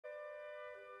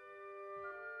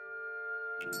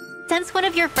Sense one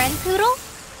of your friends, Poodle?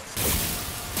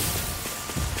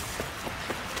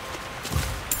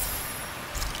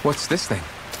 What's this thing?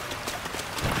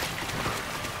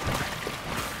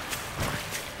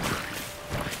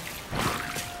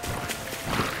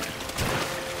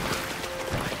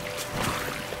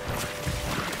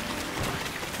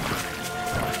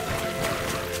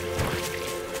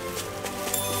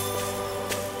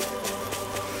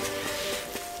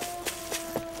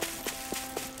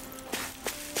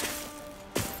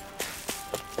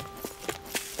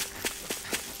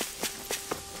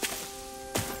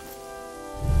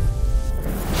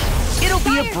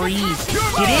 Be a breeze.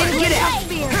 Get in, get out.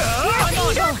 I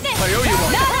owe you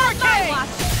one.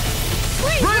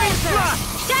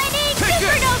 Shining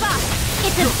Supernova!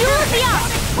 It's a dual beyond!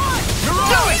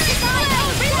 Do it!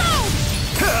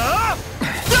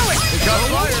 Do it! It got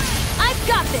fired. I've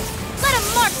got this! Let a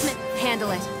marksman handle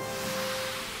it!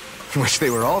 Wish they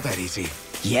were all that easy.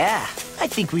 Yeah, I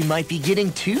think we might be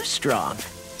getting too strong.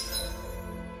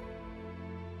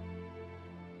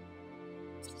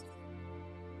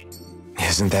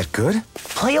 Isn't that good?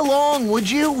 Play along, would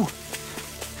you?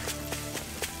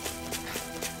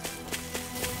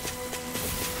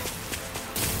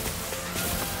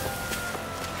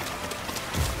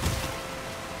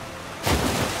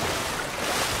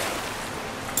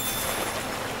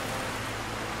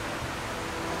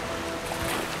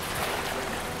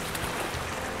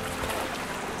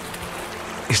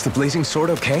 Is the blazing sword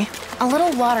okay? A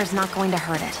little water's not going to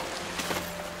hurt it.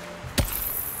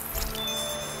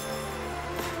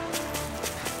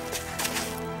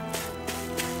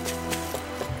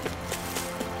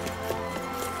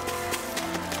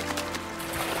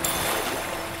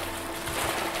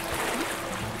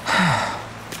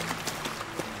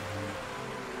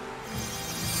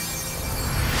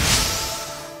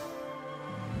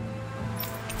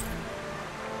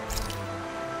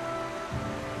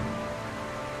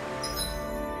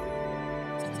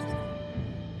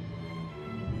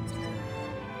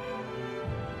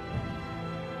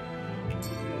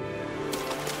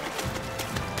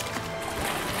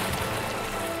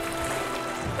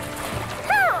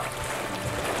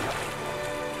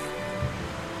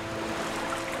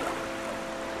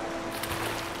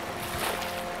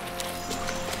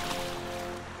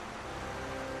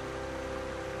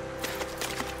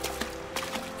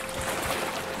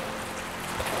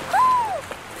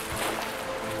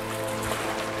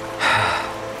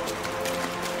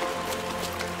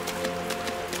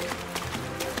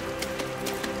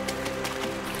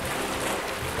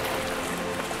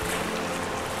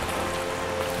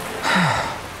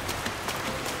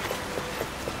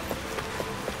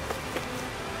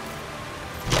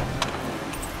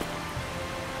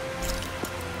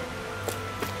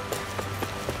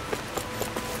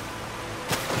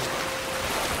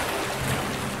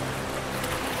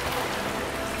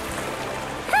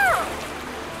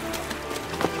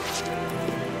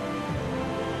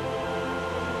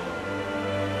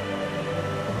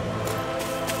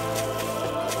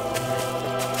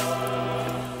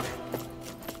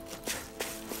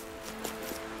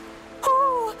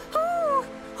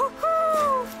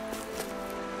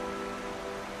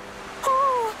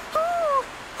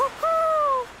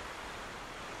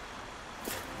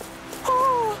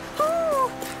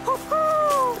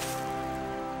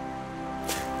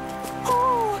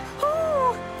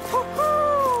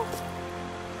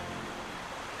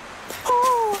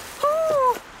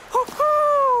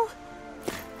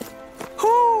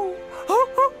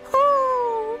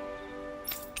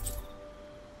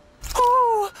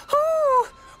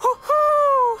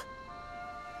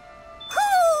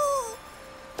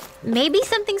 Maybe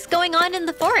something's going on in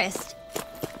the forest.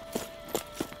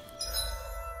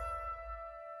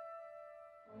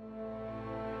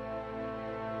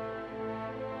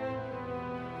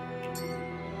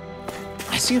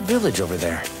 I see a village over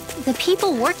there. The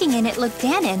people working in it look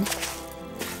Dahnan.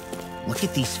 Look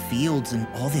at these fields and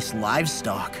all this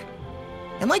livestock.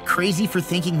 Am I crazy for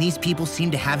thinking these people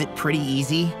seem to have it pretty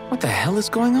easy? What the hell is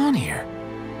going on here?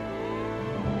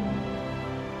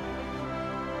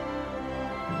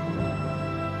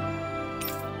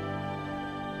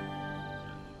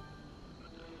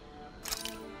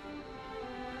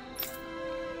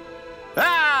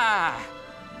 Ah!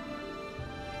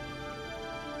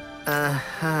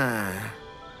 Uh-huh.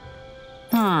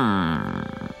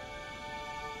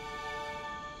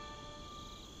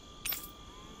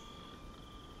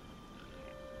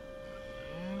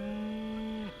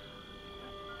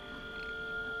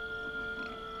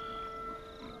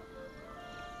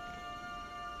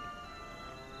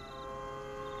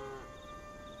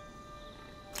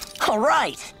 All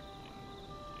right.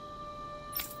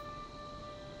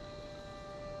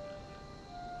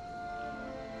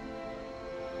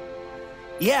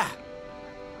 Yeah.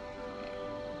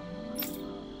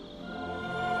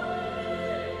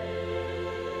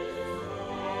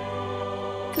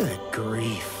 Good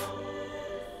grief.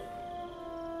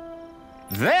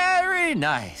 Very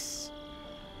nice.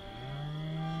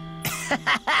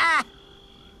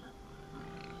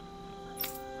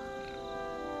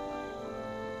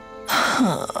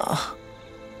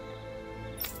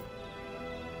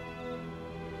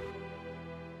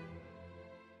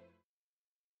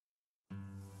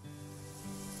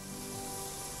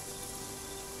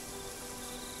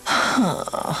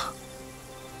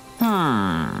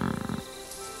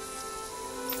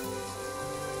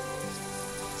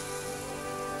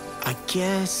 I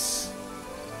guess...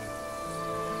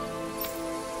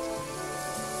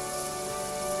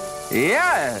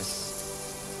 Yes.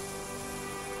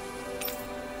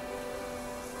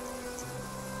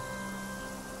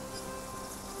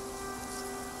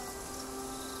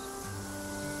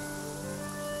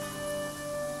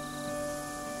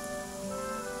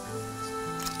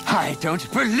 I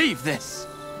don't believe this.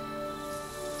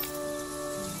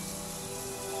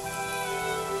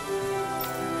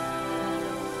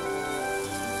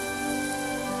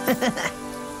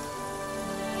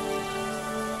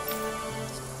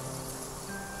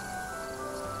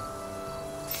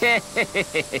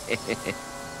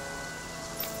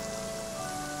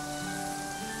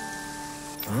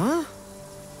 Huh?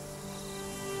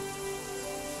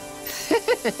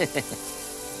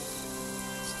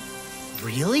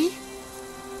 Really?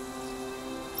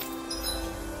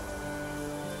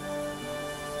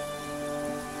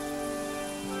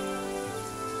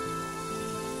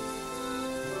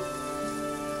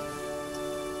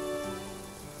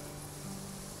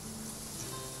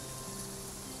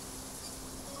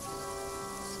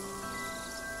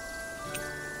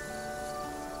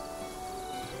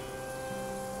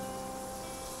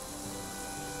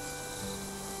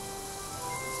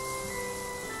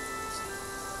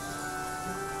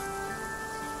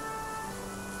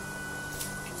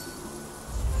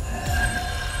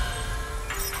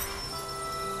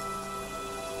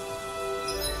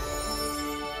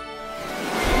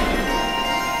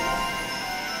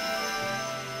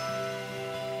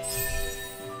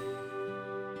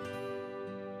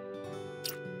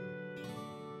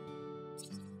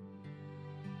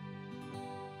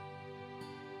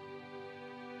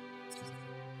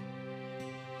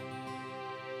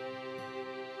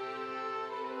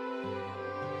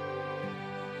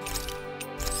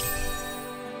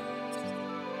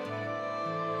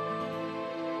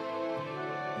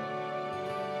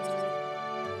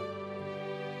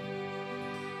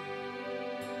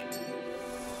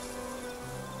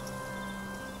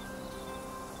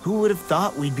 Who would have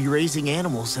thought we'd be raising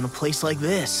animals in a place like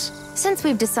this? Since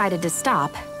we've decided to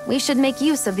stop, we should make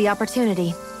use of the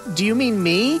opportunity. Do you mean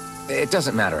me? It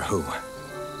doesn't matter who.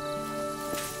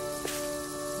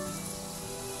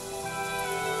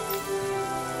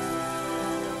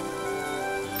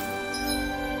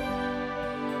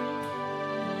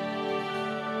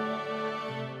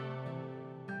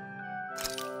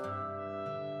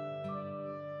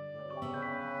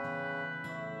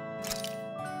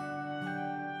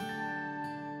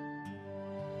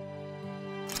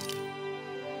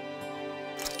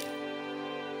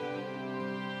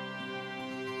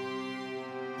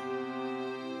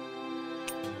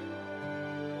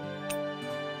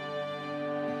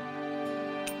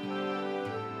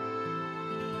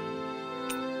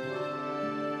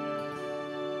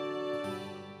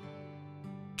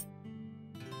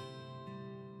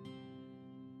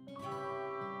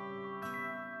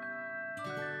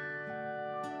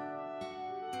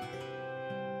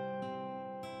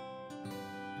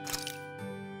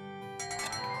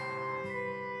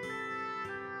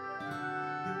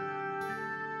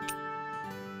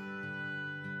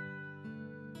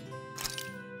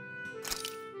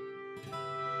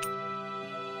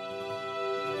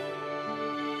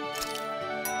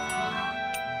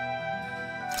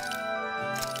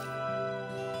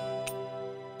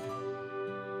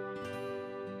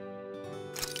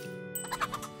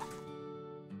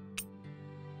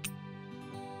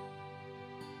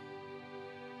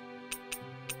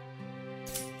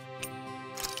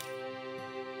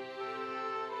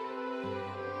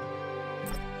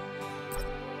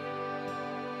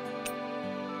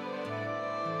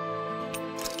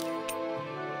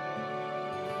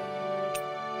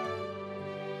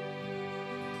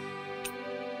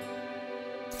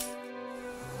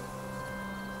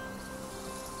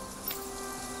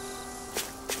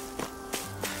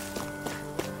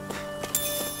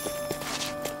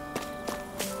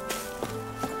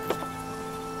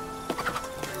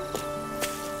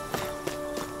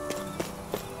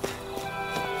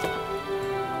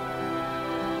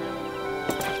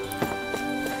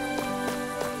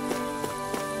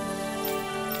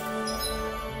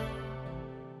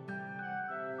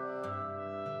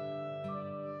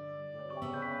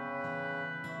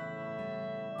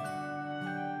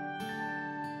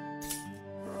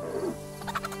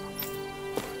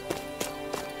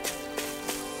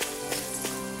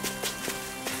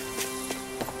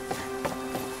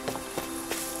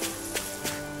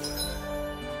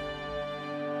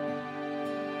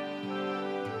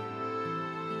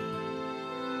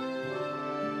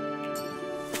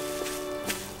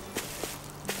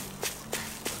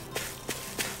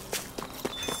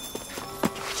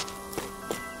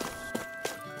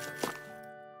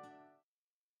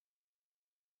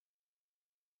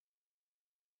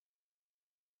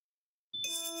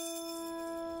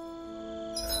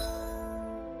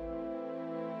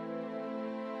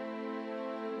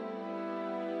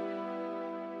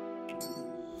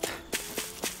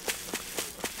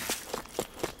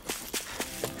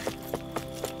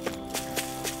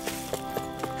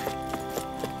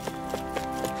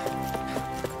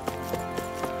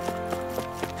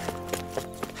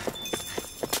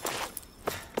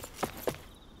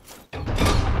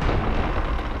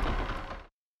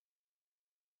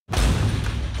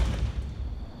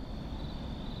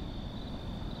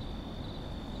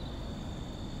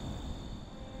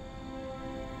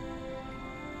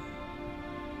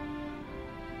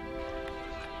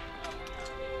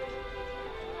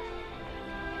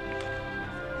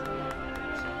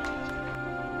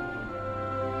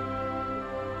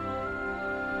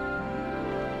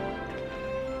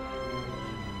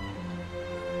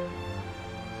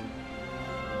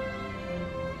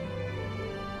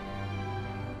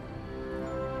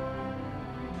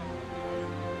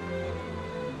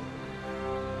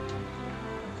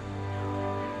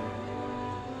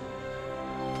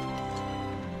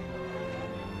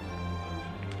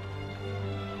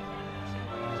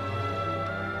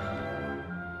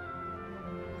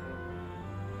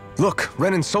 Look,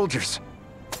 Renan soldiers.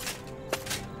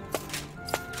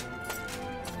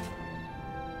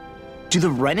 Do the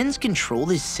Renans control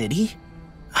this city?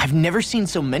 I've never seen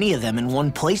so many of them in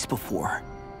one place before.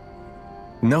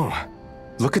 No.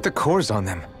 Look at the cores on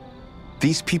them.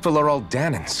 These people are all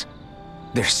Dahnans.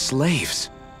 They're slaves.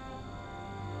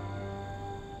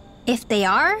 If they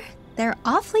are, they're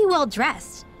awfully well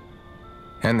dressed.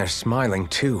 And they're smiling,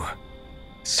 too.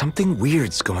 Something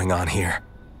weird's going on here.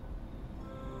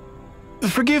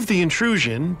 Forgive the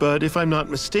intrusion, but if I'm not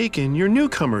mistaken, you're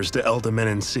newcomers to Elda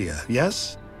Menancia,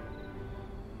 yes?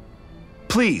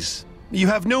 Please, you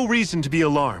have no reason to be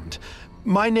alarmed.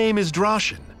 My name is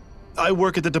Drashin. I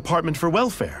work at the Department for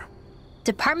Welfare.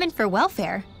 Department for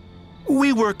Welfare?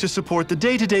 We work to support the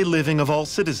day-to-day living of all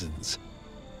citizens.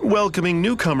 Welcoming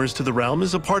newcomers to the realm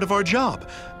is a part of our job,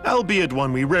 albeit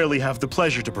one we rarely have the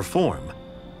pleasure to perform.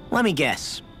 Let me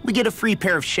guess. We get a free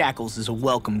pair of shackles as a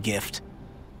welcome gift.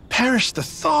 Perish the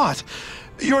thought!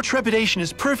 Your trepidation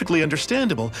is perfectly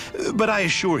understandable, but I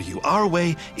assure you, our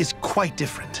way is quite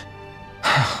different.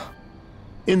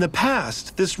 In the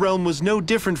past, this realm was no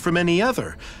different from any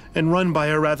other, and run by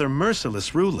a rather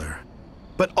merciless ruler.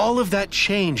 But all of that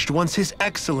changed once His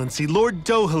Excellency, Lord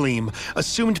Dohalim,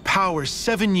 assumed power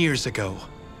 7 years ago.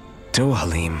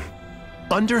 Dohalim.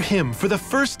 Under him, for the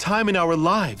first time in our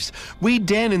lives, we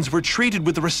Dahnans were treated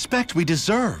with the respect we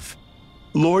deserve.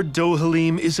 Lord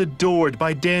Dohalim is adored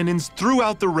by Dahnans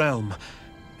throughout the realm,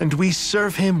 and we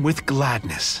serve him with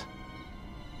gladness.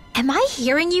 Am I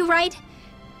hearing you right?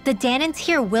 The Dahnans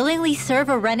here willingly serve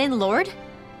a Renan lord?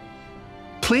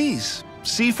 Please,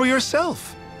 see for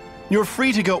yourself. You're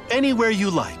free to go anywhere you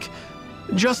like.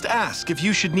 Just ask if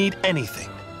you should need anything.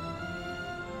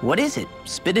 What is it?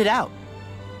 Spit it out.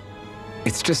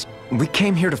 It's just, we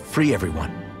came here to free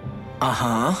everyone.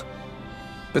 Uh-huh.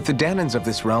 But the Dahnans of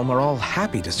this realm are all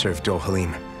happy to serve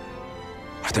Dohalim.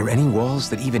 Are there any walls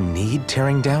that even need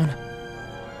tearing down?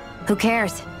 Who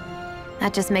cares?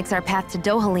 That just makes our path to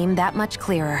Dohalim that much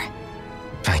clearer.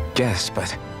 I guess,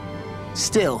 but...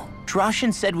 Still,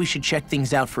 Drashin said we should check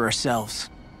things out for ourselves.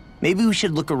 Maybe we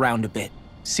should look around a bit,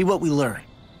 see what we learn.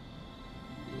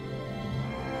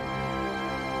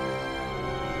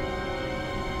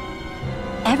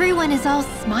 Everyone is all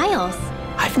smiles.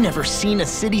 I've never seen a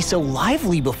city so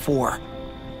lively before.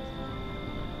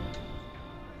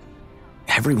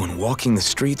 Everyone walking the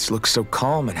streets looks so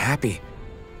calm and happy.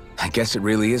 I guess it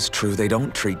really is true they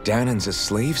don't treat Dahnans as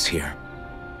slaves here.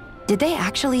 Did they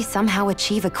actually somehow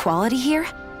achieve equality here?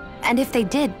 And if they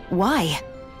did, why?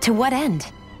 To what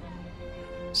end?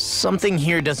 Something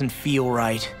here doesn't feel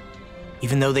right,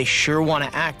 even though they sure want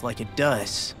to act like it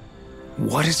does.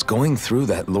 What is going through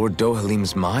that Lord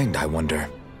Dohalim's mind, I wonder?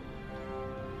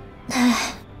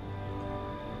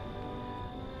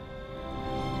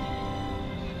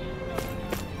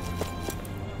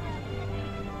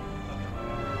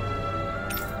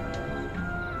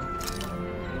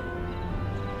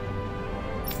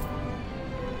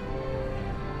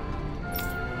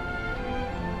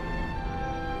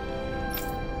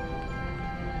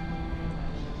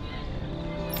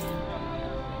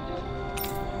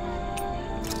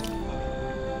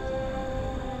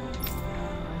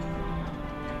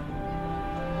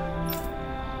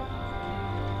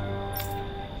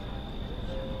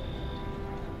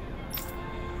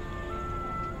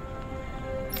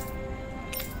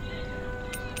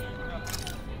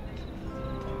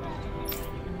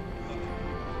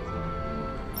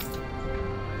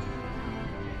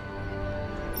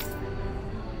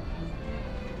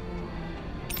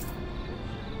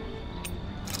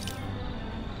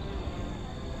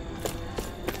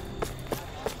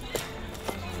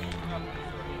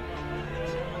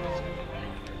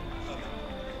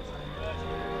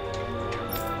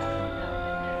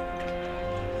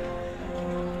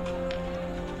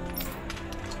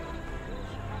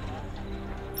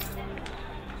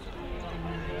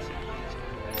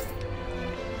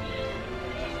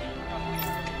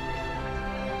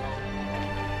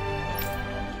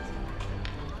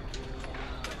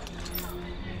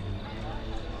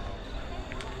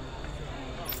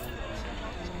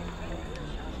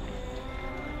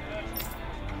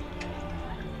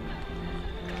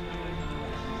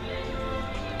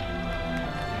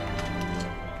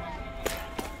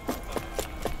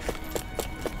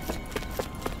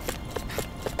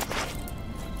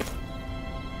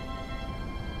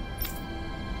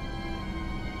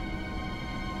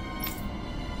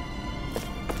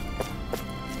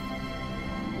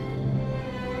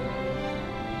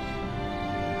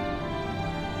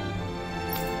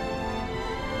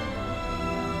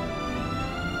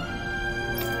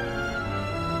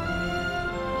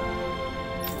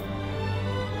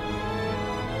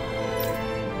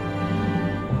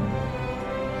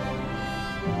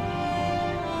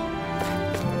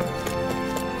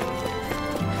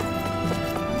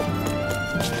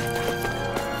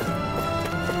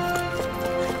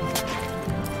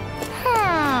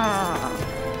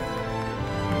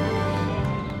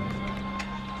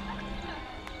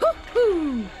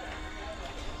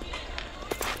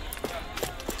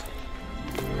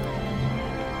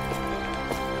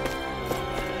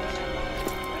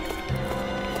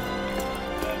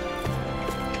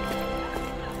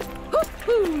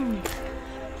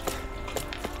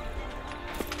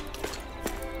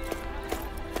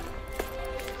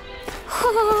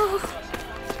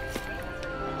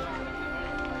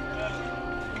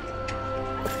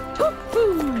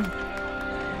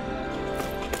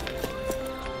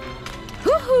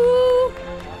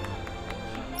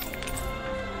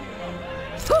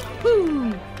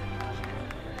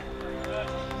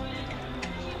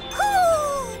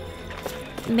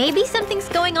 Maybe something's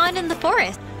going on in the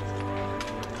forest.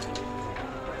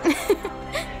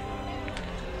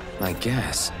 I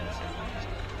guess.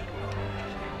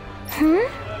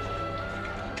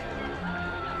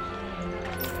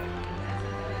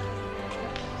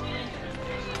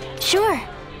 Sure.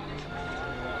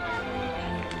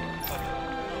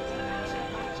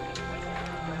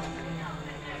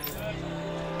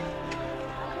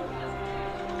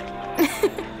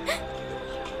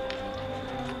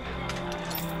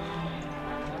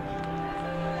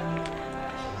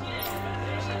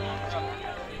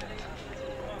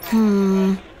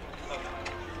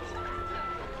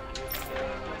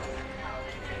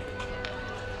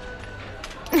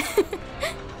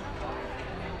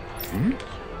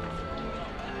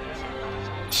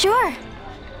 Sure.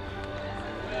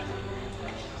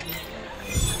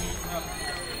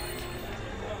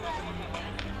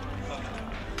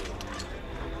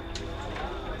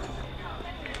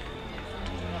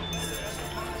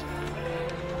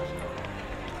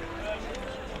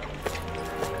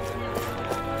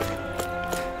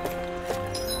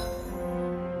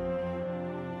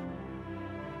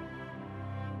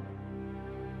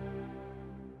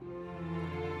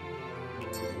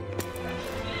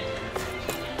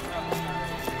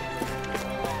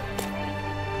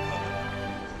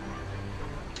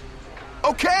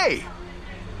 Okay!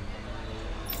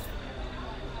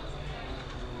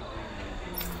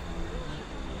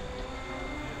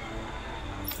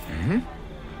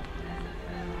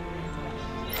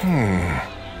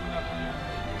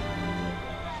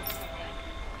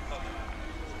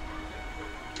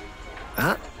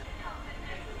 Huh?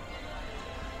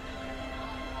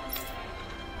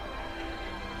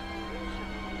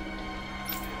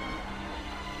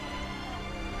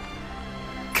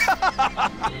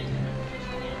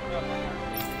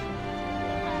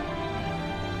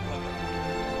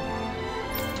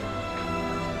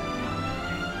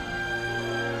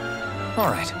 All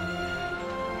right.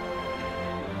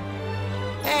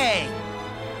 Hey!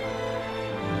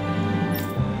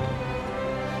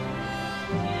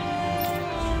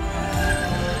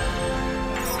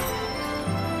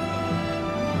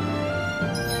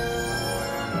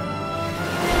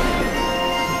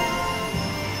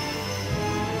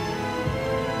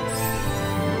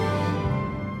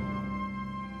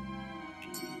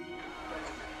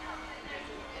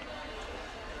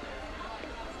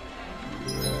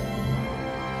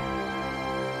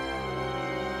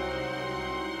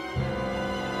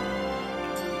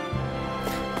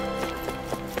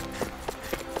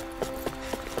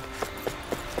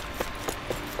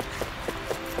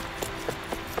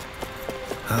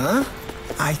 Huh?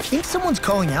 I think someone's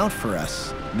calling out for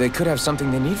us. They could have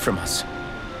something they need from us.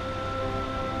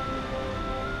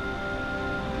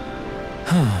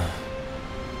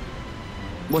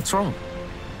 What's wrong?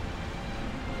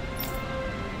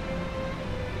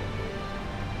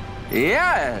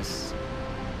 Yes.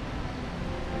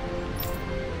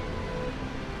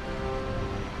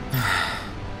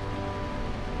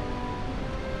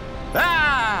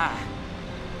 Ah!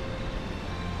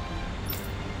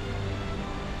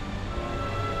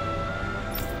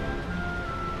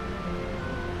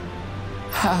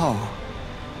 How?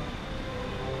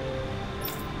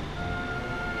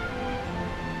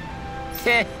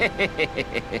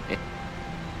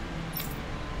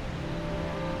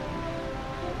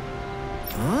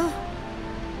 Huh?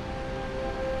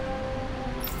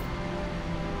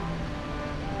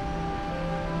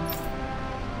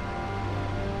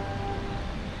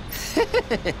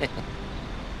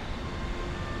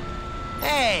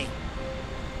 Hey!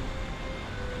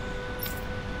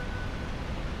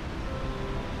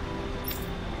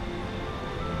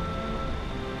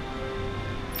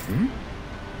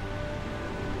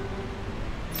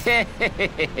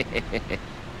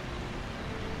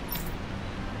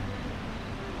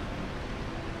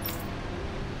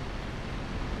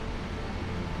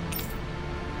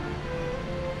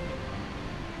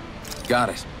 Got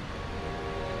it.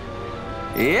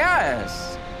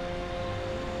 Yes.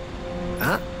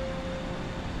 Huh?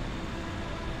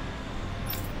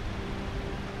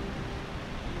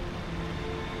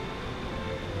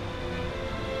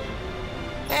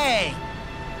 Hey!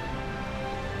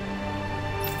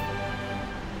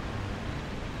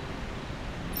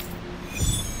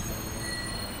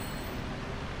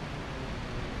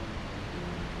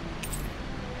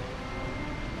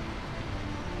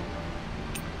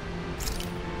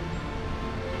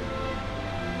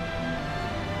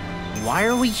 Why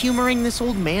are we humoring this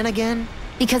old man again?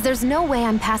 Because there's no way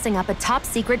I'm passing up a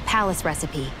top-secret palace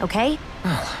recipe, okay?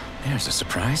 Well, there's a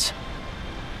surprise.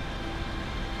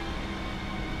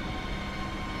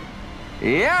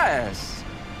 Yes.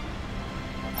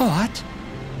 What?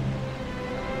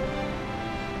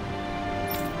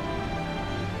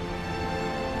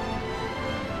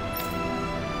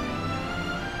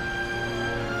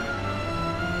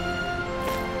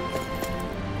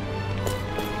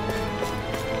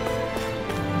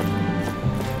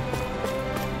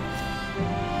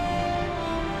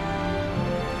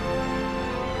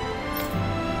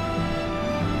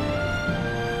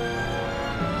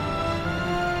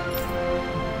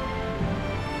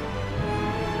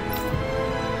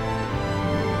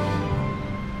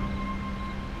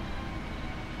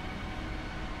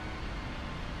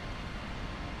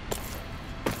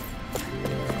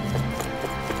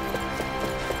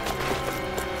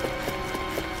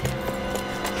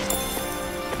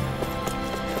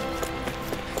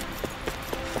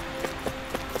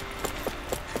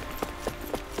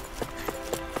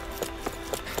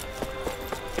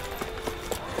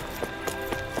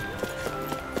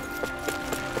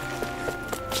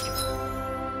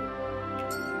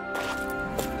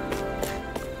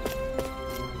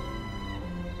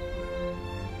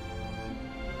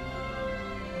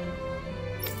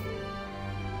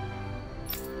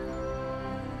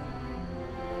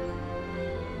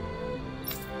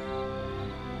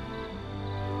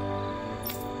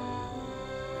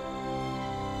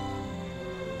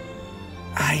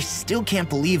 I still can't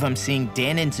believe I'm seeing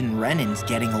Dahnans and Renans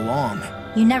getting along.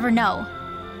 You never know.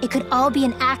 It could all be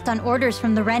an act on orders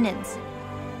from the Renans.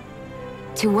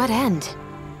 To what end?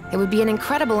 It would be an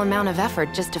incredible amount of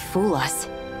effort just to fool us.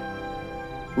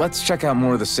 Let's check out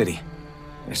more of the city.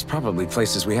 There's probably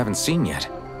places we haven't seen yet.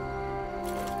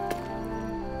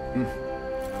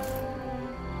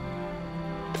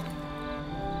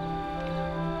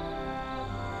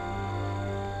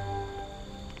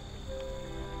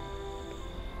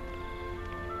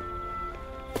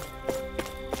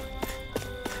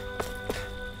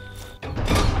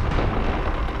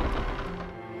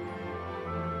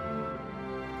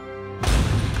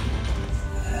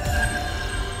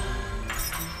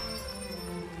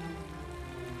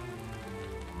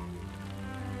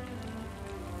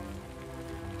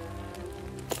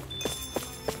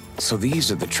 So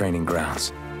these are the training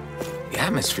grounds. The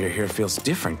atmosphere here feels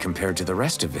different compared to the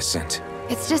rest of Viscint.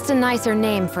 It's just a nicer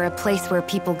name for a place where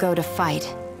people go to fight.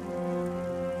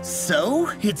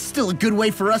 So, it's still a good way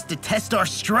for us to test our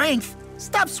strength.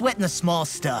 Stop sweating the small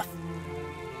stuff.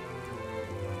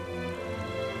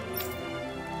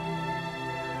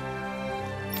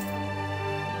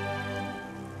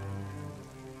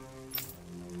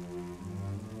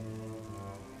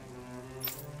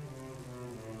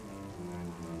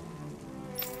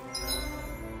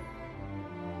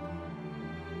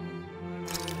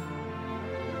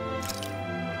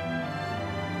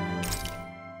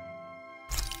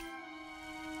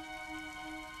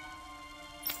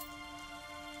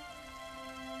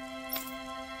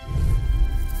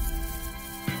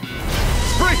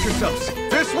 Brace yourselves!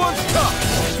 This one's tough!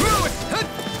 Move it!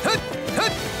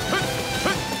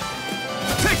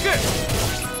 Take this!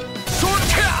 Sword!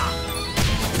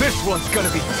 This one's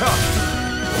gonna be tough!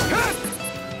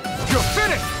 You're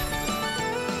finished!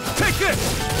 Take this!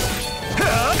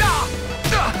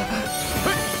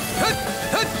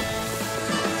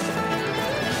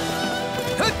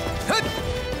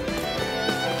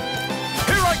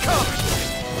 Here I come!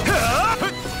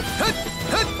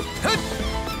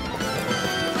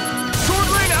 Sword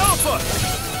Lane Alpha!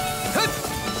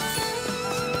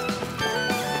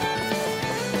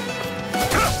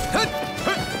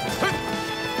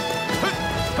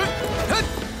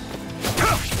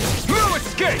 No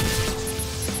escape!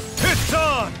 It's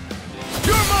on!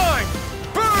 You're mine!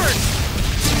 Burn!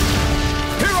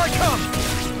 Here I come!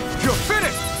 You're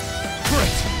finished!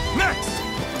 Great! Next!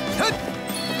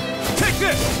 Take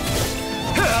this!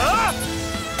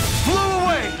 Flew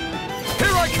away!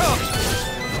 Here I come!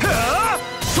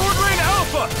 Sword Rain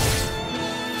Alpha!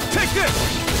 Take this!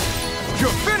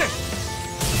 You're finished!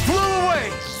 Flew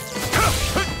away!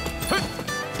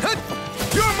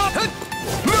 You're my...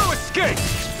 No escape!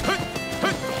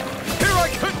 Here I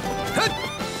come!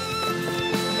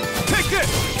 Take this!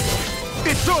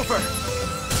 It's over!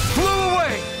 Flew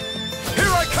away!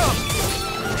 Here I come!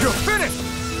 You're finished!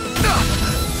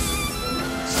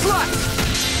 Slash!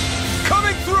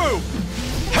 Coming through!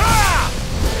 Ha!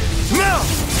 Now!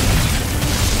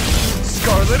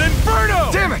 Scarlet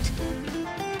Inferno! Damn it!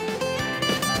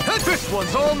 This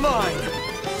one's all mine!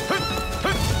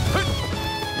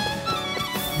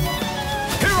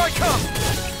 Here I come!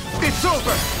 It's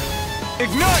over!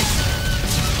 Ignite!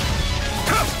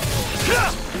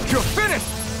 You're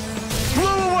finished!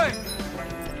 Flew away!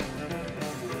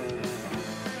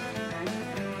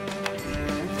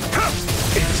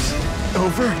 It's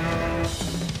over?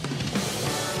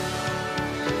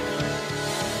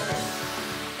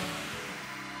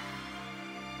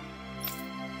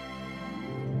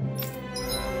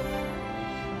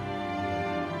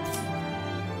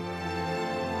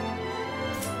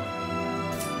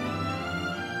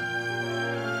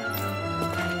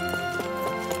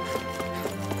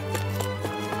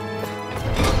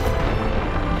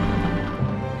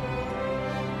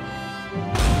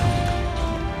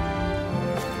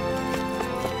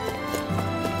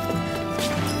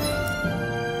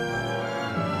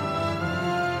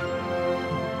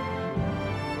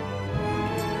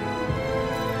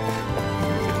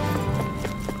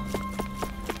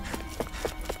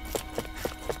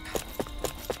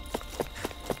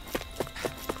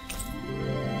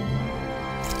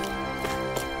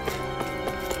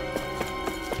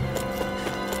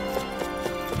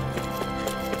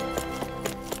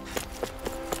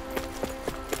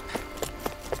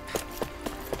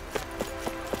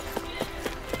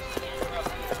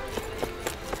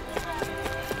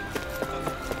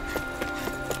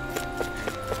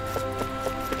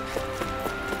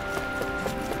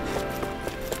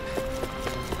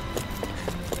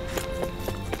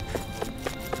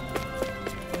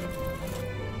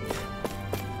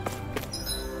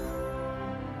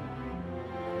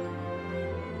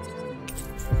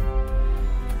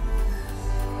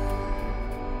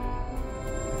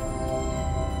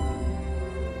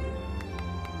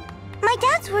 My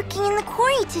dad's working in the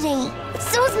quarry today.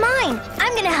 So is mine.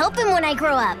 I'm gonna help him when I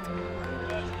grow up.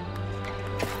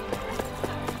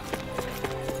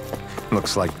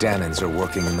 Looks like Dahnans are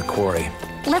working in the quarry.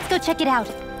 Let's go check it out.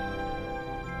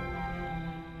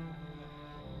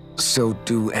 So,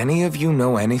 do any of you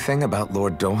know anything about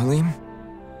Lord Dohalim?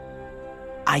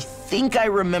 I think I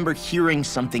remember hearing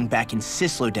something back in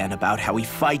Sislodan about how he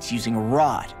fights using a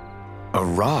rod. A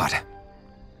rod?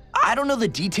 I don't know the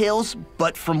details,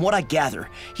 but from what I gather,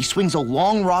 he swings a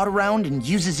long rod around and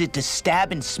uses it to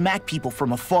stab and smack people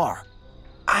from afar.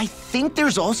 I think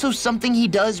there's also something he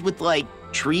does with, like,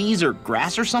 trees or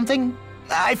grass or something?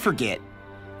 I forget.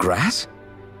 Grass?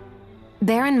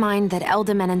 Bear in mind that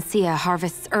Elda Menancia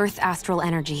harvests Earth astral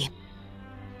energy.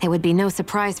 It would be no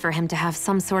surprise for him to have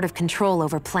some sort of control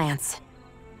over plants.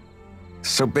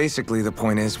 So basically the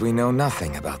point is we know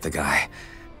nothing about the guy.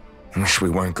 Wish we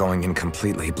weren't going in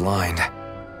completely blind.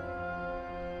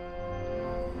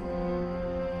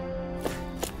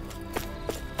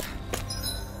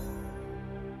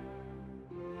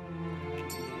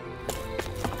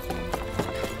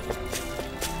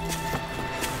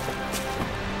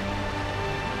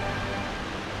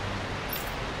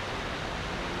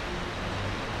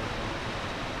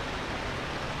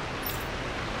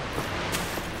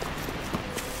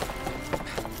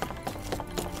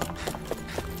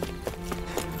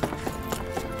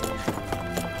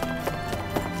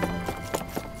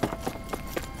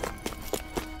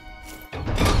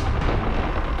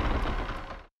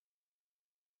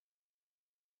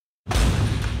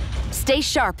 Stay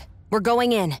sharp. We're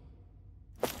going in.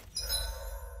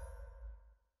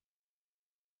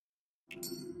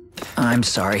 I'm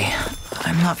sorry.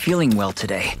 I'm not feeling well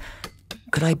today.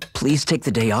 Could I please take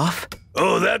the day off?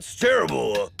 Oh, that's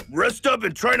terrible. Rest up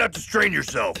and try not to strain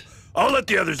yourself. I'll let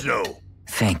the others know.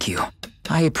 Thank you.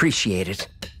 I appreciate it.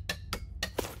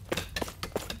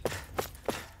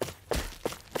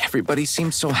 Everybody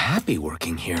seems so happy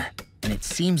working here. And it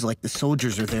seems like the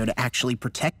soldiers are there to actually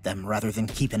protect them rather than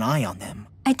keep an eye on them.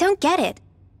 I don't get it.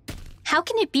 How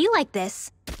can it be like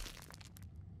this?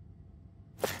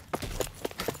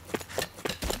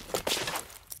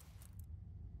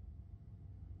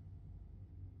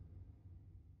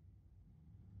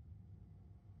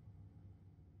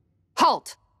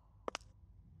 Halt!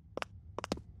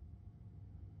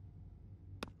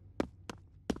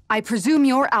 I presume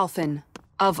you're Alphen,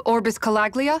 of Orbis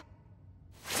Calaglia?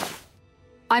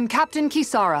 I'm Captain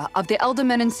Kisara of the Elda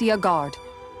Menancia Guard.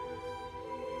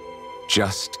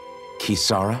 Just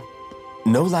Kisara?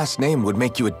 No last name would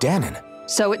make you a Dahnan.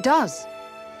 So it does.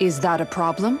 Is that a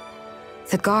problem?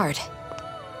 The Guard.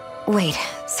 Wait,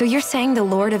 so you're saying the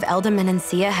Lord of Elda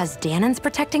Menancia has Dahnans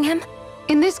protecting him?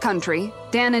 In this country,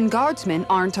 Dahnan guardsmen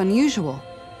aren't unusual.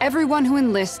 Everyone who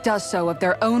enlists does so of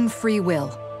their own free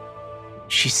will.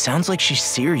 She sounds like she's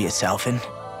serious, Alphen.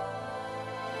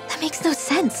 That makes no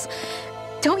sense.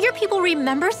 Don't your people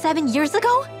remember 7 years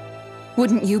ago?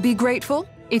 Wouldn't you be grateful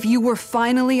if you were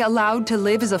finally allowed to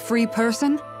live as a free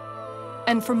person?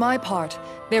 And for my part,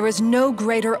 there is no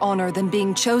greater honor than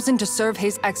being chosen to serve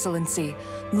His Excellency,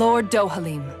 Lord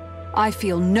Dohalim. I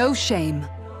feel no shame.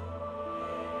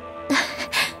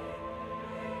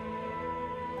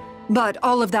 But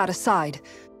all of that aside,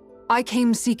 I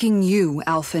came seeking you,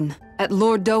 Alphen, at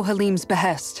Lord Dohalim's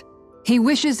behest. He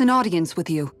wishes an audience with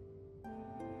you.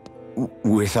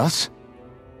 With us?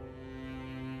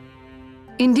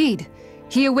 Indeed.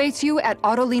 He awaits you at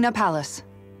Autolina Palace.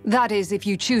 That is, if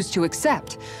you choose to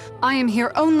accept. I am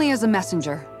here only as a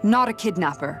messenger, not a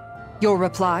kidnapper. Your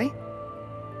reply?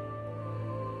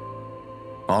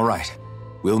 All right.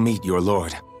 We'll meet your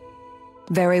lord.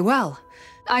 Very well.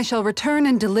 I shall return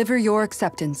and deliver your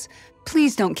acceptance.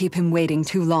 Please don't keep him waiting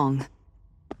too long.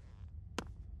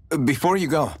 Before you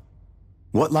go,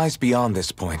 what lies beyond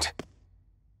this point?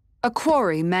 A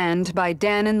quarry manned by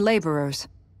Dahnan laborers.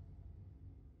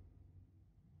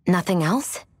 Nothing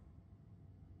else?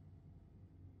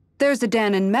 There's a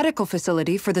Dahnan medical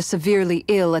facility for the severely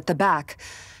ill at the back.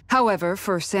 However,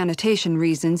 for sanitation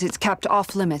reasons, it's kept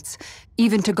off limits,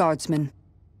 even to guardsmen.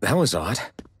 That was odd.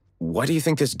 Why do you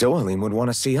think this Dohalim would want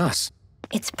to see us?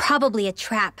 It's probably a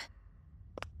trap.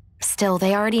 Still,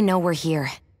 they already know we're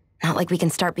here. Not like we can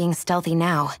start being stealthy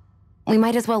now. We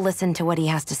might as well listen to what he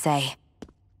has to say.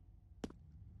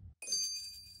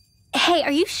 Hey,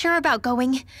 are you sure about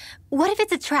going? What if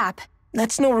it's a trap?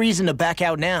 That's no reason to back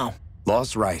out now.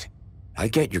 Law's right. I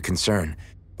get your concern,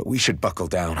 but we should buckle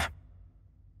down.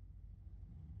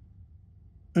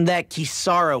 That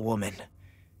Kisara woman.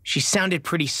 She sounded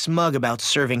pretty smug about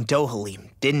serving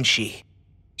Dohalim, didn't she?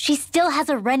 She still has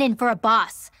a Renan for a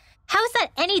boss. How is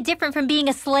that any different from being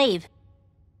a slave?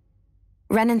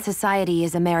 Renan society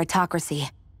is a meritocracy.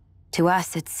 To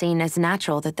us, it's seen as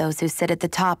natural that those who sit at the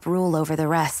top rule over the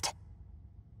rest.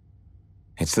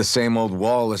 It's the same old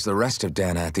wall as the rest of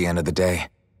Dahna at the end of the day,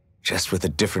 just with a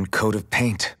different coat of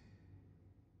paint.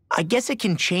 I guess it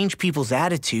can change people's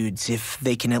attitudes if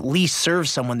they can at least serve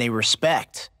someone they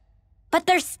respect. But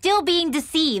they're still being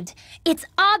deceived. It's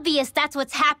obvious that's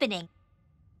what's happening.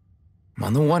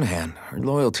 On the one hand, her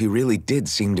loyalty really did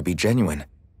seem to be genuine.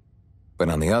 But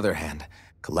on the other hand,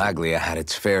 Calaglia had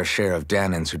its fair share of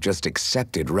Dahnans who just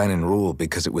accepted Renan rule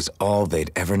because it was all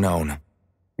they'd ever known.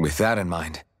 With that in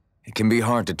mind, it can be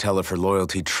hard to tell if her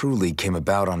loyalty truly came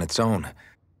about on its own,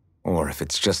 or if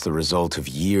it's just the result of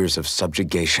years of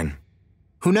subjugation.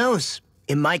 Who knows?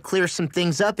 It might clear some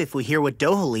things up if we hear what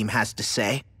Dohalim has to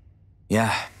say.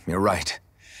 Yeah, you're right.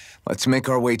 Let's make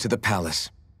our way to the palace.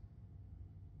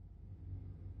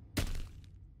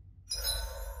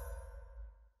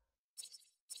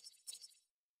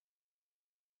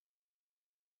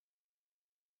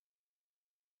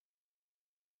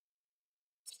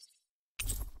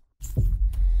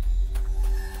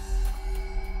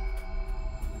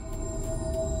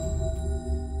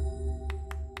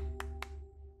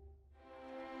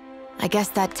 I guess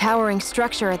that towering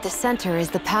structure at the center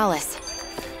is the palace.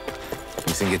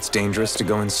 You think it's dangerous to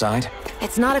go inside?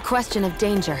 It's not a question of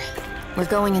danger. We're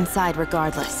going inside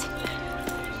regardless.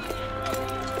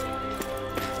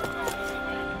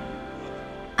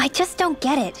 I just don't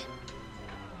get it.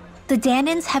 The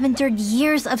Dahnans have endured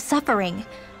years of suffering.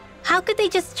 How could they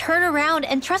just turn around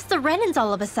and trust the Renans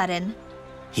all of a sudden?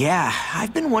 Yeah,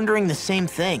 I've been wondering the same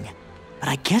thing. But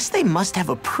I guess they must have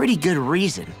a pretty good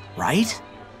reason, right?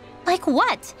 Like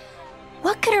what?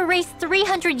 What could erase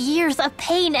 300 years of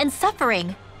pain and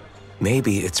suffering?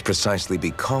 Maybe it's precisely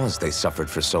because they suffered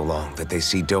for so long that they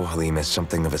see Dohalim as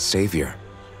something of a savior.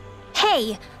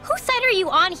 Hey, whose side are you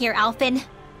on here, Alphen?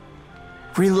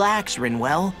 Relax,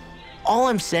 Rinwell. All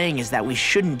I'm saying is that we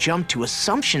shouldn't jump to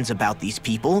assumptions about these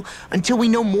people until we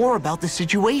know more about the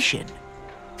situation.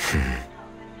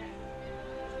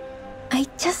 I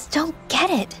just don't get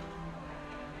it.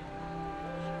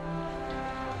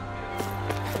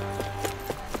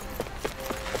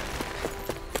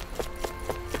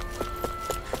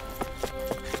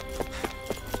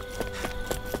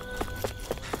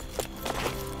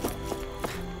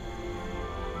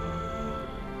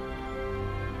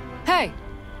 Hey!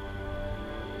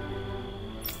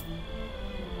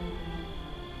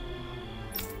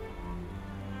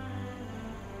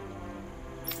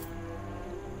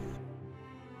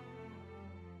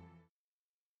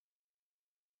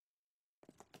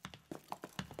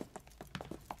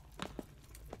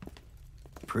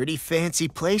 Pretty fancy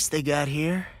place they got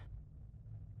here.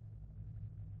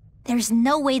 There's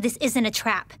no way this isn't a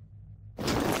trap.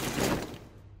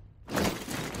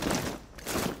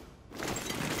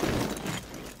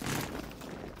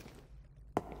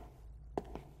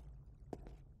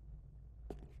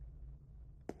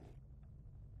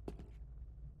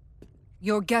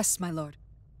 Your guests, my lord.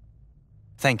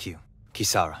 Thank you,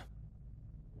 Kisara.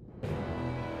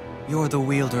 You're the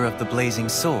wielder of the blazing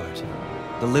sword,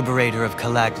 the liberator of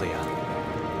Calaglia.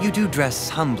 You do dress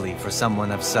humbly for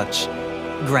someone of such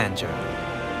grandeur.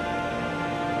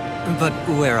 But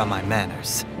where are my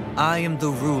manners? I am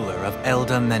the ruler of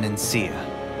Elda Menancia.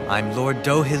 I'm Lord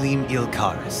Dohalim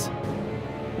Ilkaris.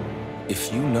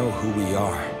 If you know who we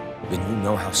are, then you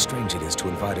know how strange it is to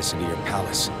invite us into your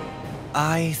palace.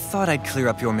 I thought I'd clear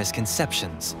up your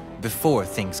misconceptions before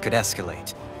things could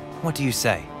escalate. What do you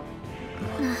say?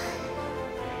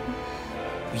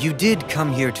 You did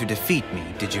come here to defeat me,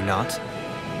 did you not?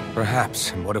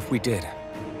 Perhaps, and what if we did?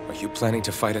 Are you planning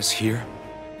to fight us here?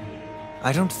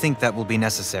 I don't think that will be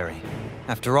necessary.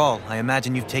 After all, I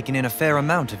imagine you've taken in a fair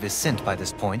amount of his scent by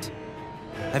this point.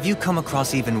 Have you come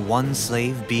across even one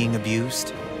slave being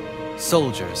abused?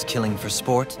 Soldiers killing for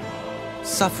sport?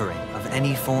 Suffering of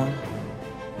any form?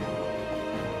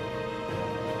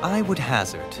 I would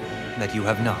hazard that you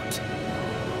have not.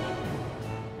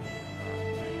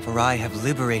 For I have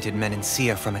liberated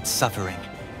Menancia from its suffering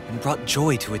and brought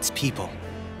joy to its people.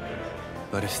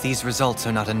 But if these results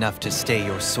are not enough to stay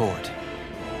your sword,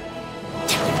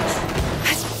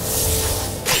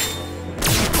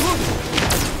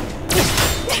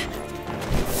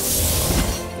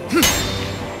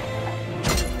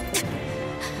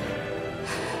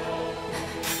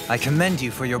 I commend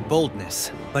you for your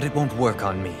boldness, but it won't work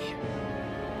on me.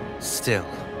 Still,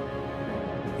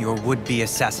 your would-be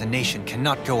assassination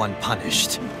cannot go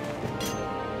unpunished.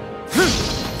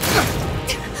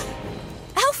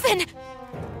 Alphen!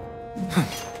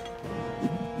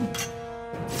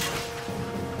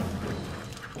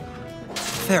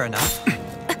 Fair enough.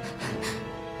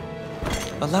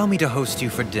 Allow me to host you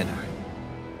for dinner.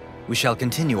 We shall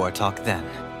continue our talk then.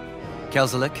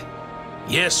 Kelzelik?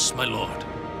 Yes, my lord.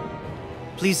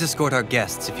 Please escort our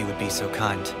guests if you would be so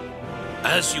kind.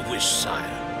 As you wish, sire.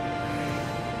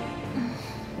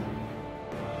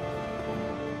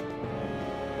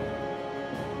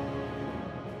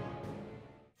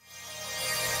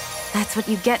 That's what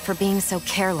you get for being so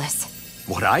careless.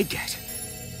 What I get?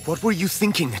 What were you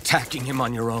thinking attacking him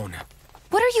on your own?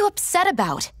 What are you upset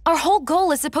about? Our whole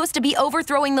goal is supposed to be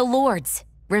overthrowing the Lords.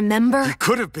 Remember? He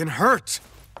could have been hurt.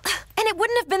 And it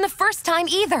wouldn't have been the first time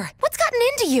either. What's gotten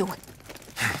into you?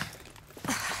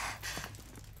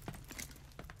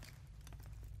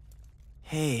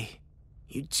 Hey,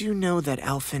 you do know that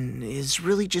Alphen is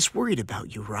really just worried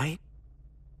about you, right?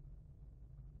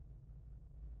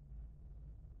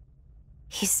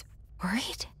 He's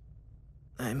worried?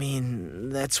 I mean,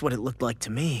 that's what it looked like to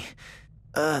me.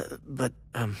 But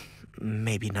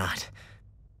maybe not.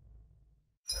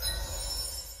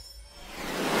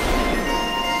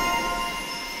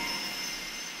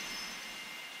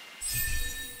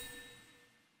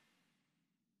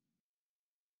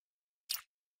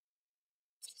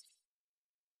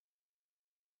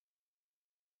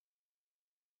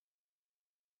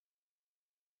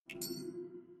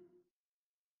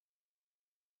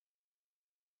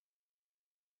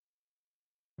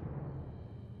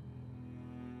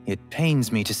 It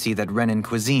pains me to see that Renan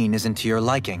cuisine isn't to your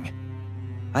liking.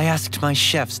 I asked my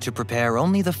chefs to prepare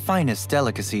only the finest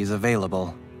delicacies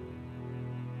available.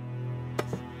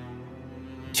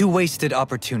 2 wasted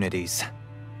opportunities.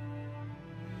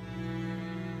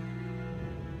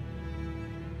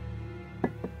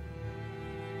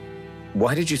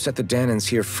 Why did you set the Danans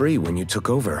here free when you took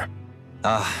over?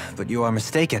 But you are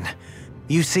mistaken.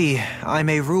 You see, I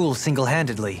may rule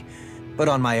single-handedly, but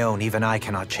on my own, even I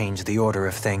cannot change the order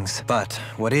of things. But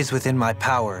what is within my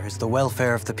power is the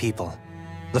welfare of the people,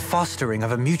 the fostering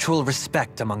of a mutual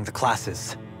respect among the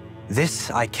classes. This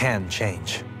I can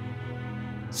change.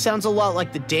 Sounds a lot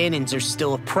like the Danans are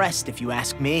still oppressed, if you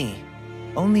ask me.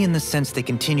 Only in the sense they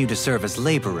continue to serve as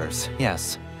laborers,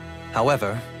 yes.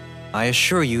 However, I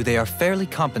assure you they are fairly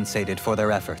compensated for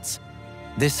their efforts.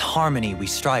 This harmony we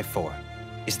strive for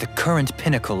is the current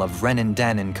pinnacle of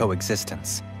Renan-Danan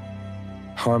coexistence.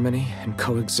 Harmony and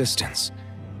coexistence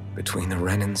between the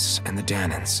Renans and the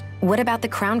Danans. What about the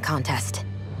crown contest?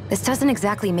 This doesn't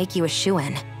exactly make you a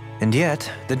shoo-in. And yet,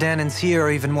 the Danans here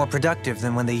are even more productive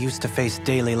than when they used to face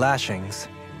daily lashings.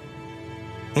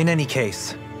 In any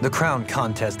case, the crown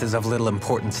contest is of little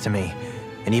importance to me,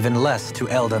 and even less to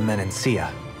Elda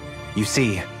Menancia. You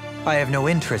see, I have no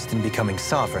interest in becoming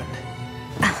sovereign.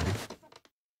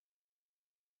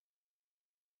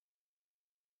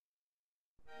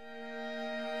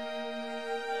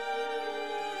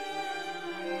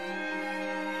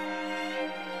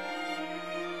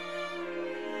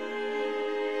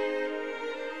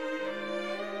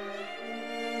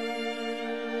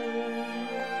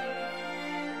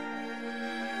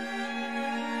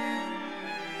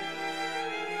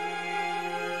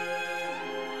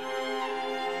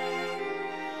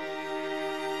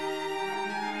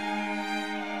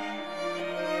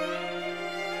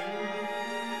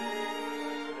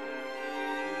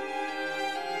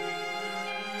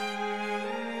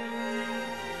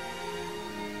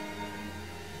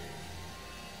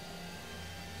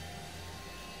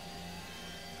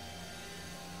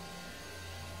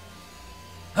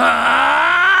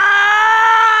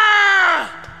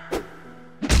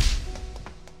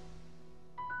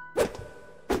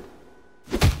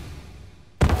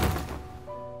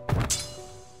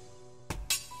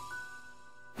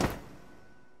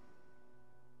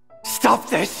 Stop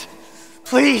this!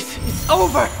 Please! It's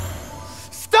over!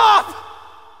 Stop!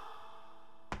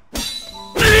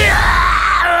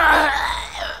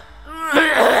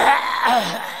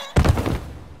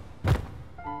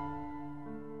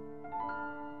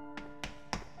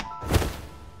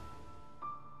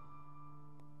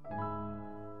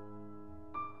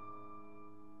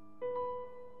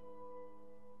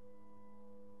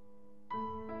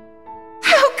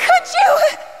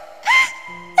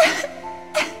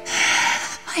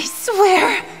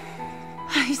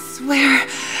 I swear,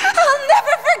 I'll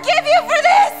never forgive you for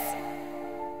this!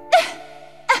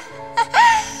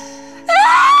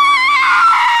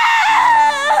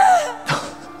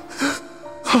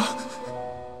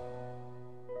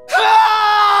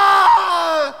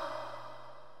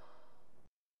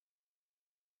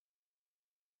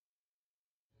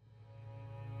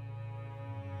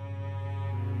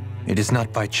 It is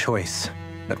not by choice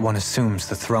that one assumes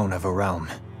the throne of a realm.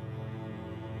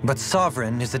 But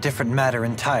sovereign is a different matter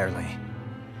entirely.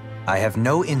 I have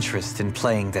no interest in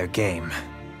playing their game.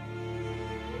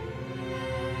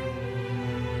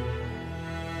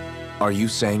 Are you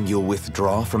saying you'll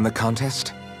withdraw from the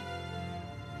contest?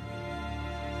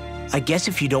 I guess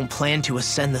if you don't plan to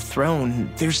ascend the throne,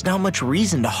 there's not much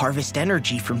reason to harvest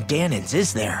energy from Dahnans,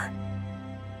 is there?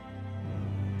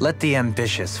 Let the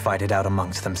ambitious fight it out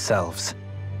amongst themselves.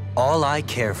 All I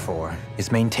care for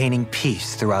is maintaining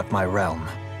peace throughout my realm.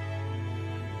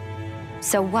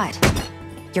 So what?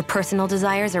 Your personal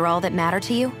desires are all that matter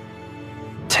to you?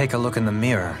 Take a look in the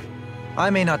mirror. I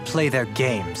may not play their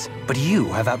games, but you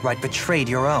have outright betrayed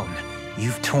your own.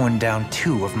 You've torn down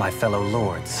 2 of my fellow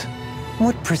lords.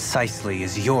 What precisely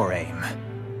is your aim?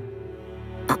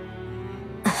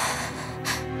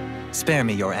 Spare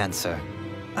me your answer.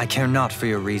 I care not for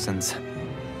your reasons.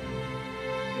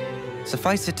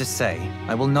 Suffice it to say,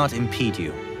 I will not impede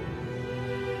you.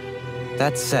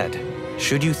 That said,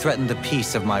 should you threaten the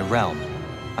peace of my realm,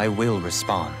 I will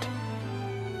respond.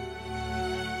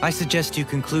 I suggest you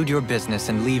conclude your business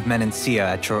and leave Menancia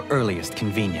at your earliest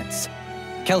convenience.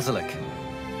 Kelzelik.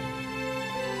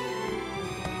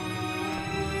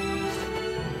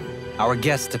 Our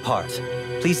guests depart.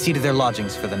 Please see to their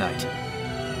lodgings for the night.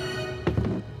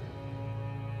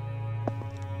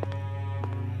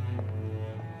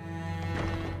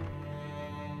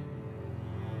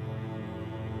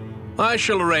 I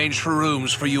shall arrange for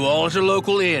rooms for you all at a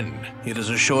local inn. It is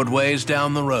a short ways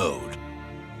down the road.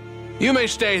 You may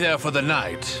stay there for the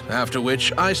night, after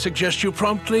which I suggest you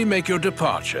promptly make your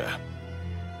departure.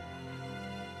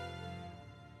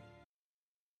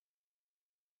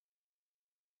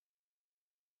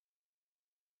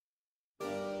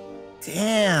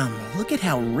 Damn, look at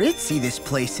how ritzy this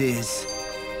place is.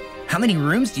 How many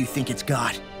rooms do you think it's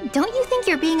got? Don't you think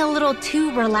you're being a little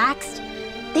too relaxed?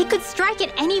 They could strike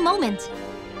at any moment.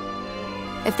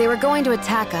 If they were going to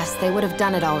attack us, they would have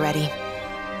done it already.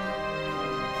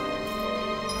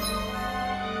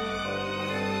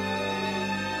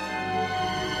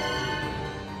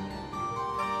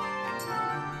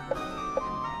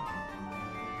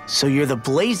 So you're the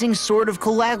blazing sword of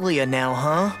Calaglia now,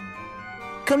 huh?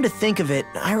 Come to think of it,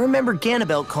 I remember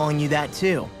Ganabelt calling you that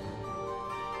too.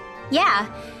 Yeah,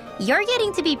 you're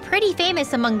getting to be pretty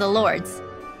famous among the lords.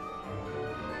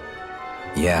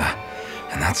 Yeah,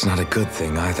 and that's not a good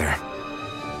thing either.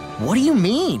 What do you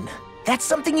mean? That's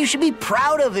something you should be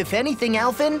proud of, if anything,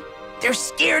 Alphen. They're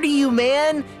scared of you,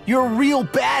 man. You're a real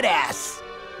badass.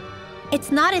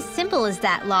 It's not as simple as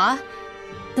that, Law.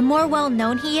 The more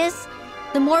well-known he is,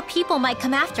 the more people might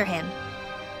come after him.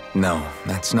 No,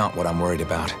 that's not what I'm worried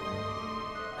about.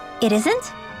 It isn't?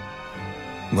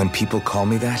 When people call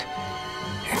me that,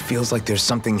 it feels like there's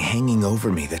something hanging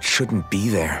over me that shouldn't be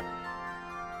there.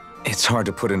 It's hard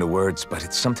to put into words, but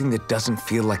it's something that doesn't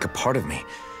feel like a part of me.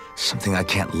 Something I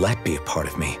can't let be a part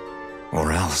of me.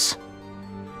 Or else.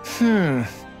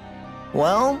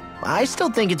 Well, I still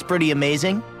think it's pretty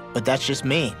amazing, but that's just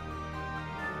me.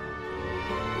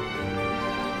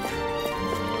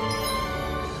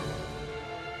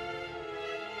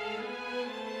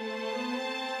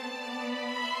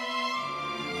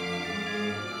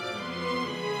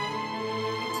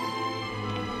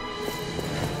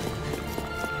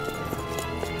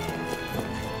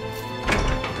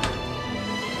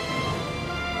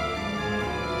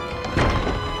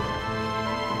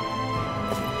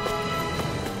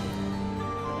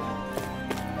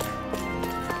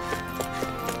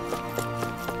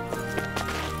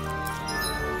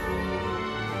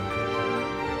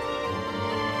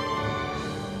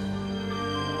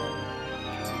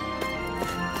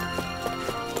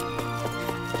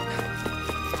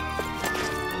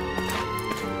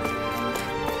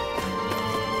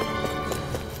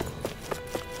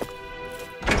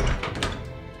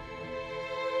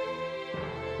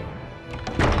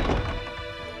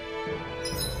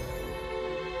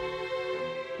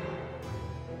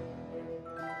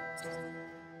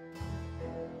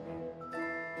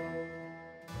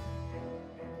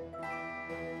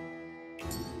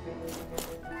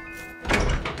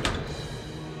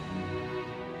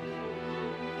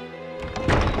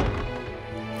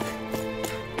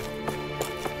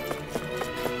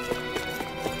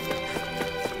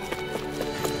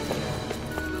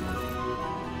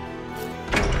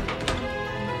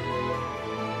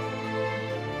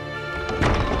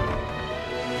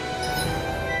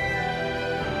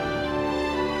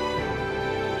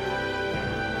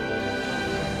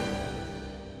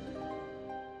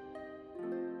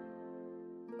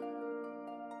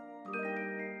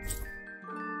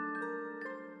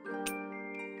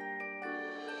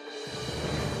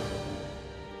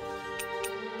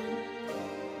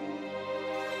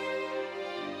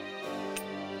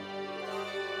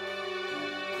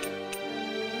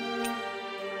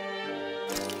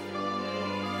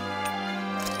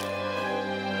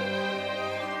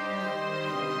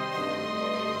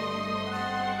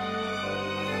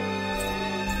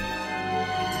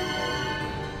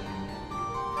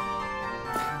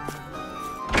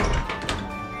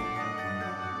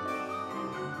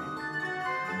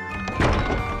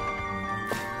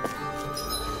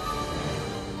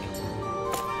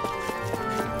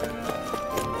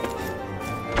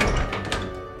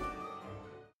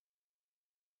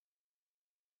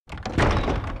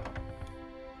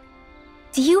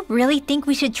 Do you really think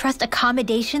we should trust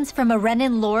accommodations from a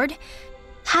Renan Lord?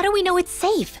 How do we know it's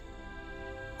safe?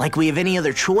 Like we have any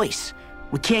other choice.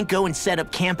 We can't go and set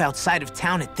up camp outside of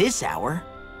town at this hour.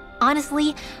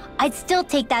 Honestly, I'd still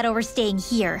take that over staying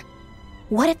here.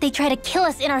 What if they try to kill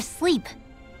us in our sleep?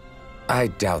 I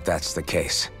doubt that's the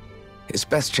case. His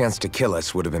best chance to kill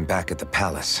us would have been back at the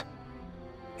palace.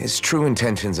 His true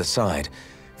intentions aside,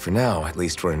 for now, at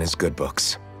least we're in his good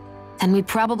books. Then we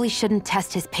probably shouldn't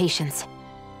test his patience.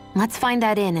 Let's find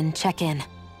that inn and check in.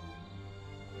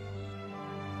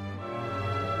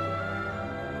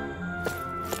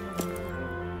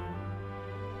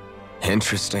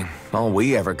 Interesting. All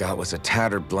we ever got was a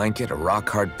tattered blanket, a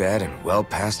rock-hard bed, and well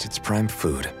past its prime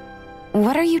food.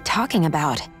 What are you talking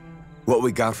about? What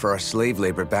we got for our slave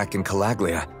labor back in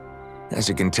Calaglia. As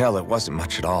you can tell, it wasn't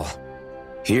much at all.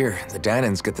 Here, the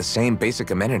Dahnans get the same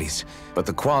basic amenities, but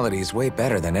the quality is way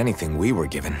better than anything we were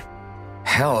given.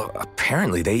 Hell,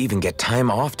 apparently they even get time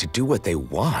off to do what they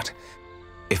want.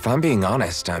 If I'm being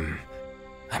honest, I'm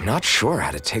not sure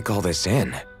how to take all this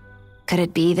in. Could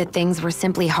it be that things were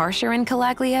simply harsher in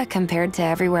Calaglia compared to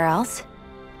everywhere else?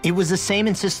 It was the same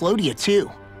in Cyslodia, too.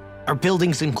 Our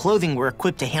buildings and clothing were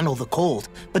equipped to handle the cold,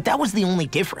 but that was the only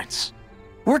difference.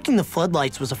 Working the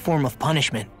floodlights was a form of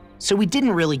punishment, so we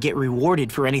didn't really get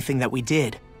rewarded for anything that we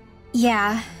did.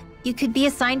 Yeah, you could be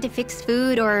assigned to fix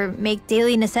food or make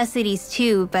daily necessities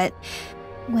too, but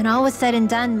when all was said and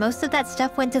done, most of that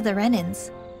stuff went to the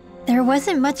Renans. There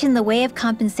wasn't much in the way of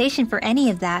compensation for any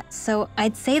of that, so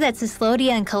I'd say that Cyslodia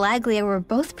and Calaglia were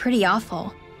both pretty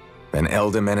awful. Then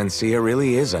Elde Menancia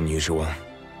really is unusual.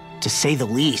 To say the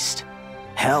least.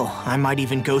 Hell, I might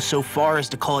even go so far as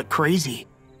to call it crazy.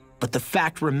 But the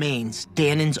fact remains,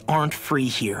 Dahnans aren't free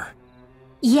here.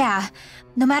 Yeah,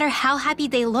 no matter how happy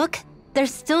they look, they're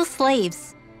still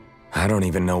slaves. I don't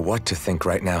even know what to think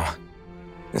right now.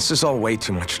 This is all way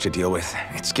too much to deal with.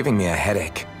 It's giving me a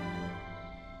headache.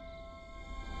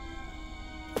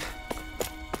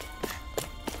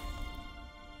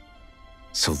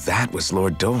 So that was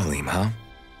Lord Dohalim, huh?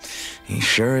 He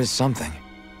sure is something.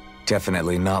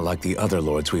 Definitely not like the other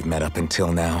lords we've met up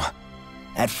until now.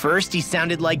 At first, he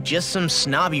sounded like just some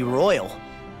snobby royal,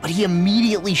 but he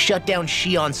immediately shut down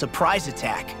Shion's surprise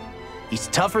attack. He's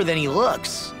tougher than he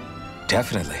looks.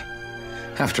 Definitely.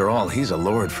 After all, he's a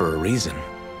lord for a reason.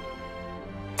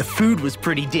 The food was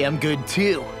pretty damn good,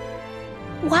 too.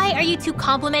 Why are you two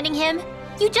complimenting him?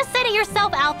 You just said it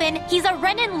yourself, Alphen. He's a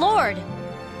Renan Lord.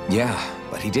 Yeah,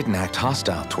 but he didn't act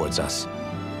hostile towards us.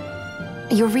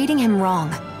 You're reading him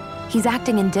wrong. He's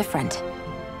acting indifferent.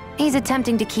 He's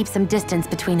attempting to keep some distance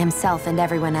between himself and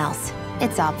everyone else.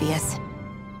 It's obvious.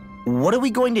 What are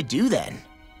we going to do then?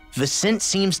 Vicente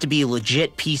seems to be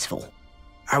legit peaceful.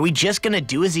 Are we just gonna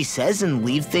do as he says and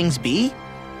leave things be?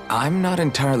 I'm not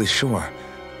entirely sure.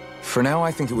 For now,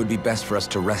 I think it would be best for us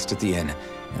to rest at the inn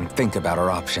and think about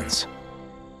our options.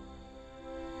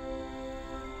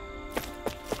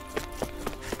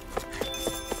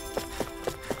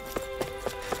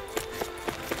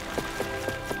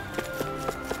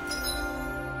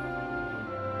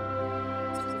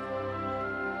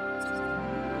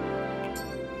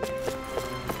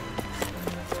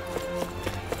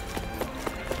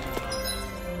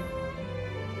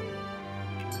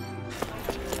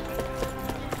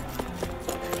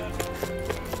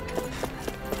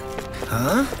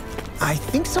 Huh? I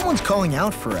think someone's calling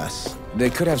out for us. They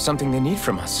could have something they need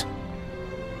from us.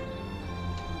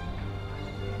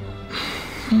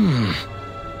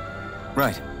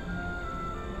 Right.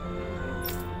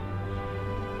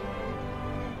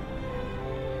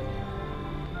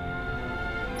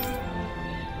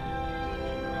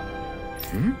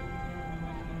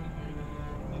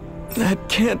 That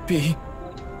can't be.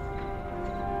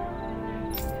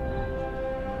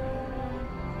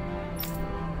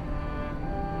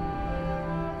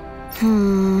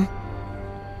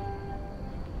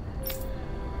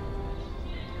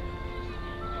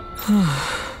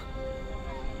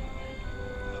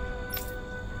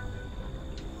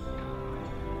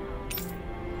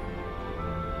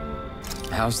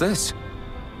 How's this?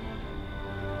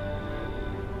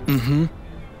 Mm-hmm.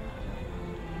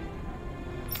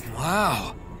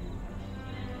 Wow.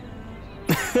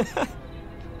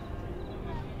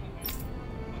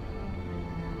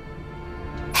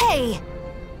 Hey!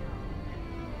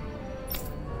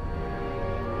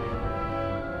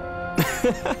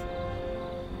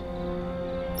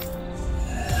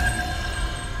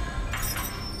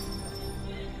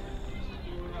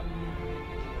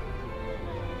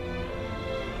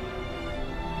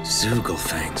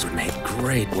 Zugelfangs would make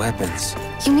great weapons.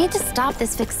 You need to stop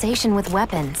this fixation with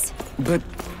weapons. But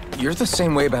you're the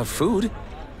same way about food.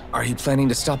 Are you planning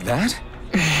to stop that?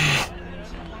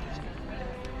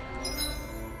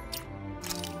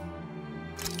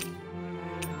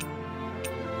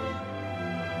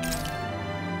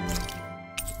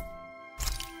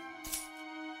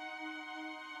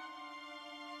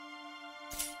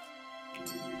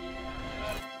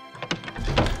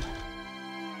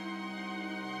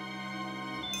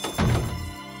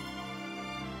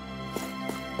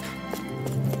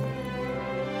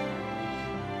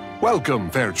 Welcome,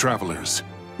 fair travelers.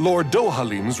 Lord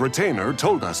Dohalim's retainer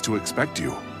told us to expect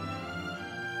you.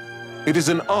 It is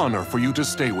an honor for you to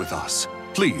stay with us.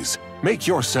 Please, make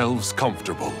yourselves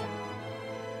comfortable.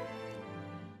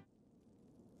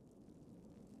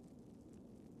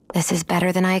 This is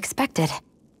better than I expected.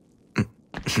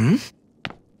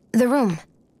 The room.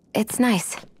 It's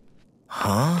nice.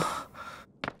 Huh?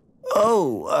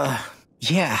 Oh,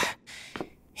 yeah.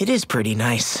 It is pretty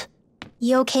nice.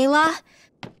 You okay, La?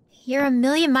 You're a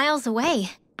million miles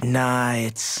away. Nah,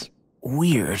 it's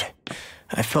weird.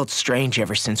 I felt strange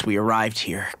ever since we arrived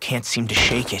here. Can't seem to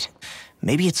shake it.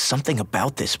 Maybe it's something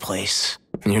about this place.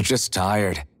 You're just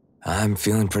tired. I'm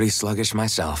feeling pretty sluggish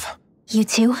myself. You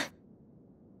too?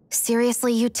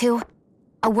 Seriously, you two?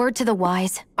 A word to the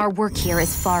wise, our work here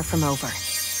is far from over.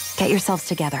 Get yourselves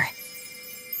together.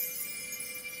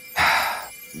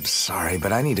 Sorry,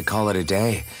 but I need to call it a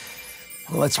day.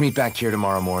 Let's meet back here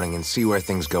tomorrow morning and see where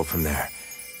things go from there.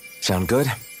 Sound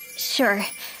good? Sure,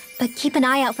 but keep an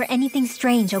eye out for anything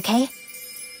strange, okay?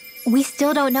 We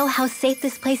still don't know how safe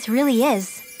this place really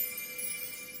is.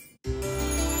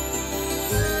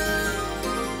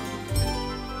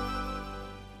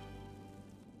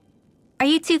 Are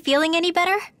you two feeling any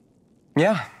better?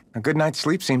 Yeah, a good night's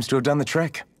sleep seems to have done the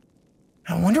trick.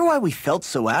 I wonder why we felt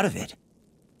so out of it.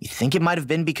 You think it might have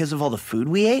been because of all the food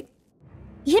we ate?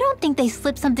 You don't think they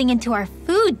slipped something into our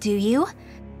food, do you?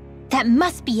 That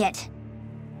must be it.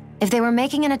 If they were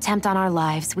making an attempt on our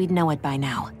lives, we'd know it by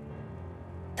now.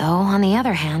 Though, on the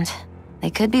other hand, they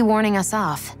could be warning us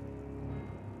off.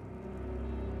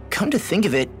 Come to think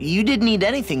of it, you didn't eat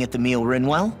anything at the meal,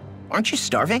 Rinwell. Aren't you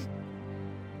starving?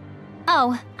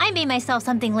 Oh, I made myself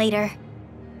something later.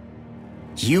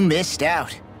 You missed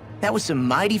out. That was some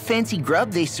mighty fancy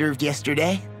grub they served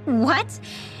yesterday. What?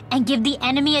 And give the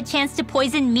enemy a chance to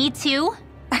poison me too?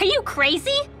 Are you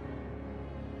crazy?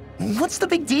 What's the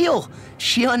big deal?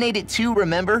 Xion ate it too,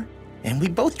 remember? And we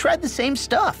both tried the same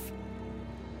stuff.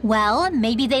 Well,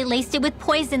 maybe they laced it with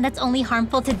poison that's only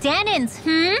harmful to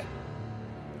Dahnans,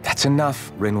 That's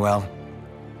enough, Rinwell.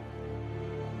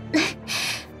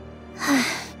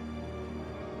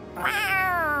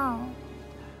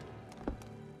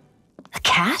 A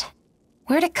cat?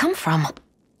 Where'd it come from?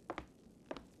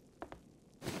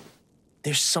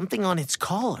 There's something on its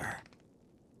collar.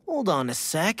 Hold on a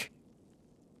sec.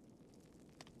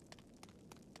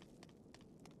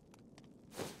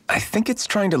 I think it's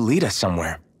trying to lead us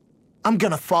somewhere. I'm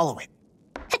gonna follow it.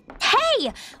 Hey!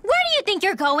 Where do you think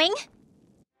you're going?